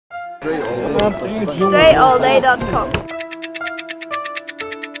DreAllDay.com.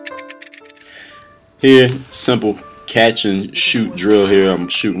 Here, simple catch and shoot drill here. I'm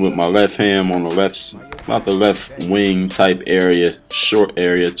shooting with my left hand on the left, about the left wing type area, short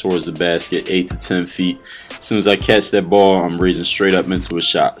area towards the basket, 8 to 10 feet. As soon as I catch that ball, I'm raising straight up into a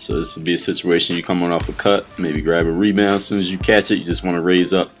shot. So this would be a situation you come on off a cut, maybe grab a rebound. As soon as you catch it, you just want to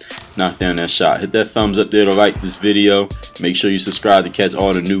raise up, knock down that shot. Hit that thumbs up there to like this video. Make sure you subscribe to catch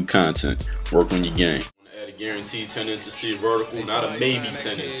all the new content. Work on your game. Add a guaranteed 10 inches to your vertical, not a maybe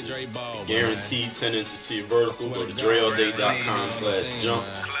 10 inches. A guaranteed 10 inches to your vertical. Go to DreAllDay.com/jump.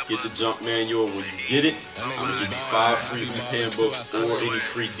 Get the jump manual. When you get it, I'm going to give you 5 free hoop handbooks or any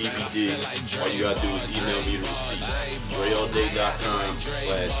free DVD. All you got to do is email me the receipt.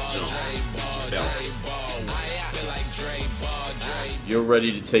 DreAllDay.com/jump. You're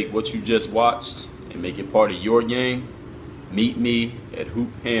ready to take what you just watched and make it part of your game? Meet me at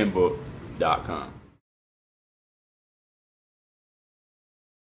hoophandbook.com.